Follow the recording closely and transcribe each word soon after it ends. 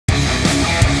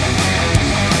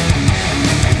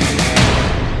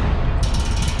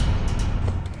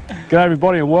G'day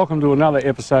everybody and welcome to another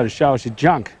episode of Show Us Your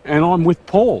Junk. And I'm with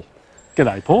Paul.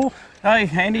 G'day Paul. Hey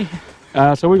Andy.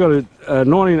 So we've got a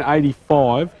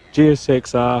 1985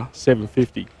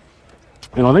 GSXR750.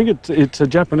 And I think it's a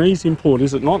Japanese import,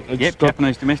 is it not? Yep,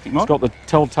 Japanese domestic mod. It's got the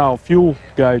telltale fuel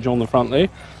gauge on the front there.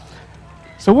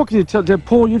 So what can you tell,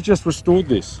 Paul, you've just restored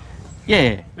this.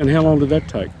 Yeah. And how long did that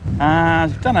take?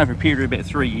 It's done over a period of about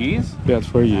 3 years. About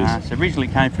 3 years. So originally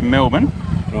came from Melbourne.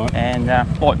 Right. And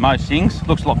like most things,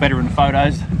 looks a lot better in the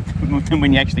photos than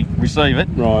when you actually receive it.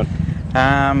 Right.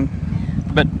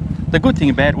 But the good thing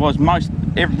about it was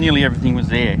nearly everything was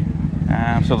there.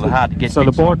 Sort of hard to get. So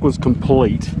the bike was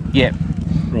complete. Yeah.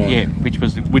 Right. Yeah, which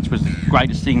was the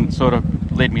greatest thing that sort of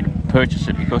led me to purchase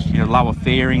it, because lower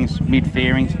fairings, mid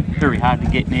fairings, very hard to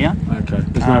get now. Okay.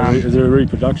 Is there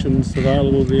reproductions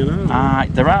available? Do you know?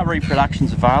 There are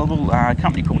reproductions available. A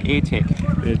company called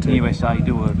AirTech in the USA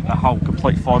do a whole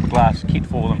complete fiberglass kit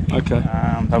for them. Okay.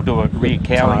 They'll do a rear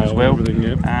cowling as well.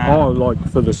 Yep. Like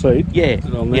for the seat. Yeah.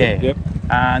 Yeah. Yep.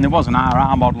 And there was an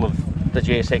RR model of the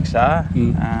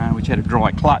GSXR, which had a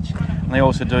dry clutch. And they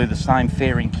also do the same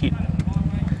fairing kit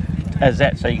as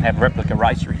that, so you can have a replica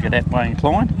racer if you're that way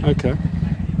inclined. Okay.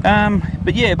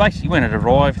 But yeah, basically when it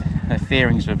arrived, the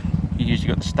fairings you usually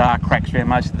got the star cracks around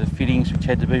most of the fittings, which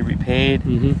had to be repaired.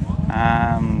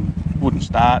 Wouldn't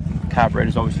start.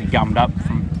 Carburetor's obviously gummed up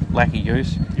from lack of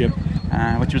use. Yep.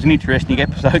 Which was an interesting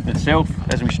episode in itself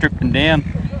as we stripped them down,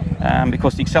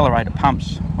 because the accelerator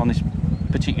pumps on this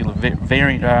particular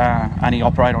variant only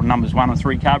operate on numbers 1 and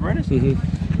 3 carburetors.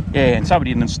 Yeah, and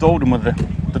somebody had installed them with the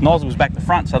nozzles back to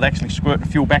front, so they actually squirt the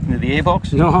fuel back into the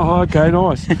airbox. Oh, okay,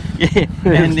 nice. Yeah,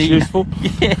 and the useful.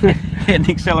 Yeah, and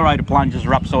the accelerator plungers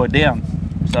are upside down.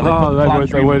 So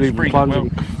they weren't even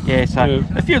plunging. Well. Yeah, so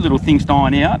a few little things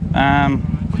dying out.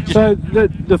 So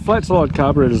the flat slide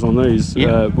carburetors on these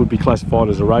would be classified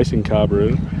as a racing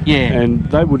carburetor. Yeah.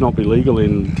 And they would not be legal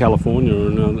in California or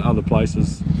in other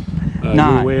plations. No. Are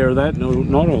you aware of that? No,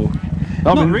 not all.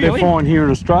 I mean, really. They're fine here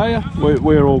in Australia.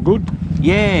 We're all good.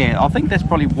 Yeah, I think that's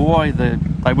probably why they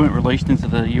weren't released into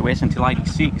the US until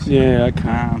 '86. Yeah,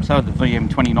 okay. So the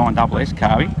VM29 SS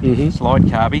carby, slide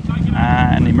carby,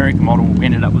 and the American model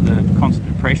ended up with the constant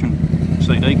compression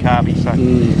CD carby. So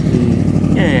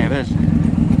yeah,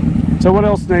 So what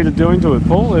else needed doing to it,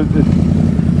 Paul?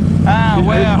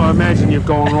 Well, I imagine you've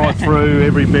gone right through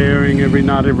every bearing, every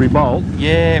nut, every bolt.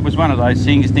 Yeah, it was one of those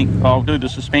things. You think, I'll do the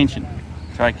suspension.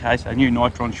 Okay, so new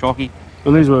Nitron shocky.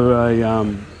 And these were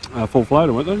a full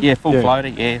floater, weren't they? Yeah, full floater,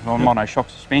 on mono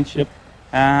shock suspension.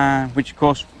 Yep. Which of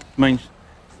course means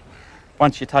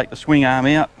once you take the swing arm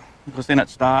out, because then it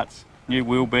starts, new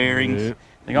wheel bearings. Yeah.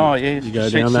 Think, oh yeah, you go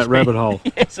down that rabbit hole.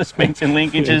 Yeah, suspension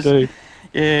linkages.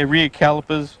 Yeah, rear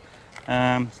calipers.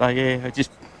 So yeah, I just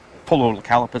pull all the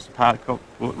calipers apart,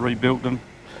 rebuilt them.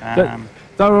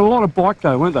 They were a lot of bike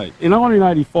though, weren't they? In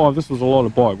 1985, this was a lot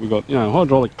of bike. We got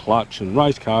hydraulic clutch and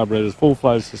race carburetors, full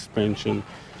flow suspension.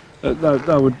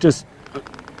 They would just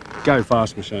go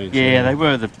fast machines. Yeah, they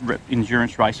were the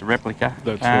endurance racer replica.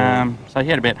 That's right. So he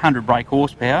had about 100 brake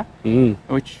horsepower,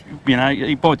 which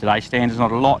by today's standards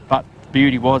not a lot, but the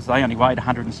beauty was they only weighed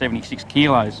 176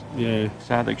 kilos. Yeah.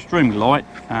 So they're extremely light.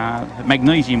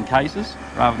 Magnesium cases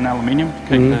rather than aluminium to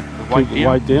keep the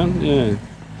weight down. Yeah.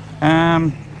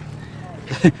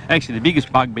 Actually, the biggest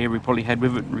bugbear we probably had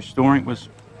with it restoring it was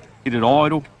it had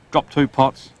idle, dropped 2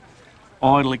 pots,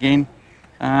 idle again.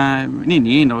 And in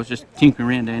the end, I was just tinkering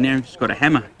around down there and just got a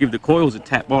hammer, give the coils a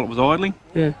tap while it was idling.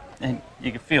 Yeah. And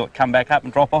you could feel it come back up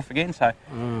and drop off again. So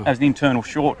that was an internal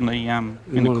short in the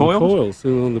coils.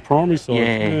 On the primary side.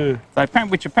 Yeah. So,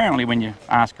 which apparently, when you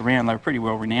ask around, they were pretty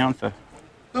well renowned for.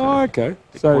 Oh, okay.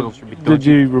 So did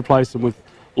you replace them with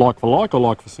like for like or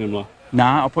like for similar? No,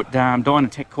 I put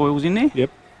Dynatech coils in there. Yep.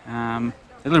 A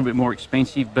little bit more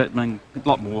expensive, but a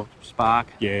lot more spark.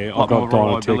 Yeah, I've got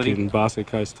Dynatech in basket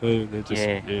case too. They're just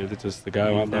they're just the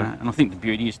go, aren't they? And I think the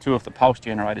beauty is too, if the pulse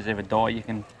generators ever die, you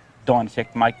can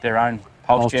Dynatech make their own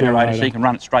pulse generator, so you can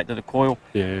run it straight to the coil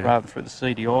rather than through the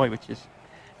CDI, which is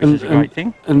a great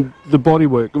thing. And the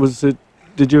bodywork,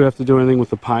 did you have to do anything with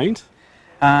the paint?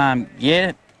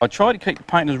 Yeah, I tried to keep the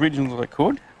paint as original as I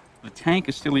could. The tank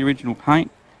is still the original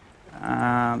paint.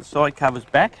 The side covers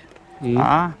back,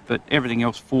 but everything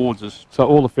else forwards is. So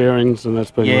all the fairings and that's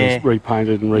been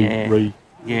repainted and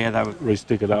they were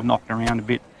re-stick it up, knocked around a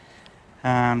bit.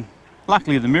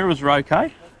 Luckily the mirrors were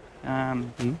okay. So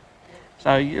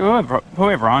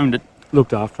whoever owned it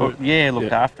looked after it. Yeah,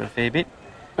 looked after it a fair bit.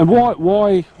 And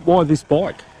why this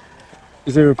bike?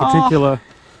 Is there a particular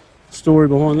story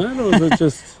behind that, or is it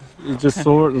just you just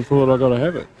saw it and thought I got to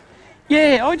have it?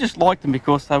 Yeah, I just liked them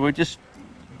because they were just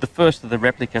the first of the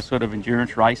replica sort of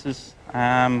endurance races.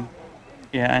 Yeah,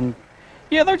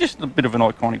 they were just a bit of an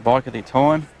iconic bike at their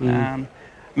time. And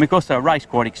of course, they were raced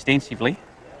quite extensively.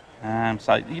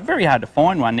 So it's very hard to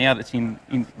find one now that's in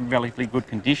relatively good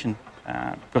condition.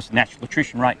 Because of natural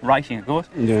attrition racing, of course.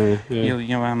 Yeah. You're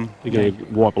going to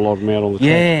wipe a lot of them out on the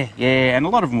track. Yeah, and a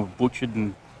lot of them were butchered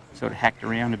and sort of hacked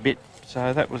around a bit.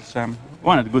 So that was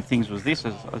one of the good things was this,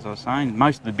 as I was saying,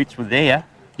 most of the bits were there.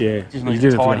 Yeah, just you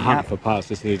didn't have to hunt for parts,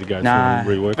 just need to go through and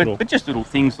rework it all. But just little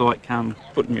things like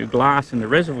putting your glass in the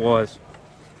reservoirs.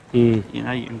 You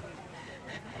know,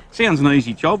 sounds an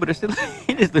easy job, but it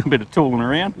is a little bit of tooling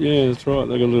around. Yeah, that's right.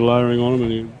 They got a little O-ring on them,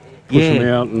 and you push them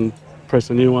out and press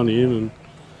a new one in.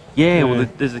 And well,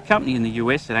 there's a company in the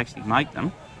US that actually make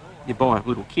them. You buy a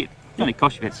little kit. It only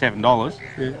costs you about $7.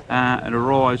 Yeah. It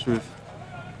arrives with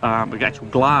the actual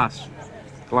glass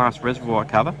reservoir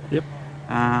cover. Yep.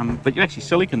 But you actually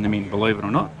silicon them in, believe it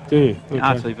or not. Yeah. Okay.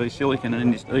 RCV silicon, and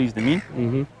then just ease them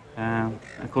in.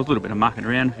 Of course, a little bit of mucking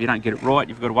around. If you don't get it right,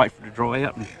 you've got to wait for it to dry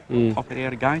out and pop it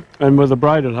out again. And were the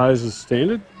braided hoses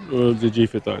standard, or did you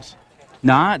fit those?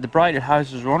 No, the braided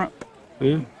hoses were on it.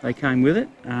 Yeah. They came with it.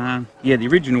 The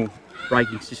original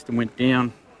braking system went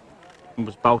down and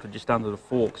was bolted just under the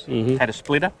forks. Had a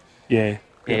splitter. Yeah.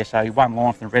 Yeah, so one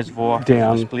line from the reservoir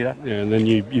down to the splitter. Yeah, and then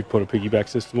you put a piggyback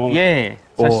system on it. Yeah.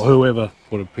 Or whoever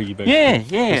put a piggyback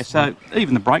system. So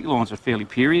even the brake lines are fairly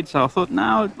period, so I thought,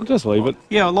 no. I'll just leave it.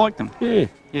 Yeah, I liked them. Yeah,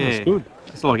 that's good.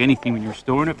 It's like anything when you're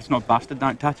restoring it. If it's not busted,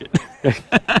 don't touch it.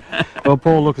 Well,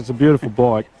 Paul, look, it's a beautiful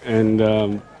bike,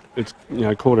 and it's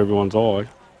caught everyone's eye.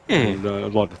 Yeah. And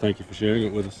I'd like to thank you for sharing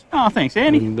it with us. Oh, thanks,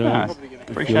 Andy. And, appreciate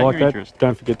if you like your that, interest.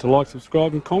 don't forget to like,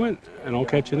 subscribe and comment, and I'll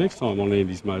catch you next time on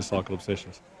Andy's Motorcycle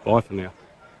Obsessions. Bye for now.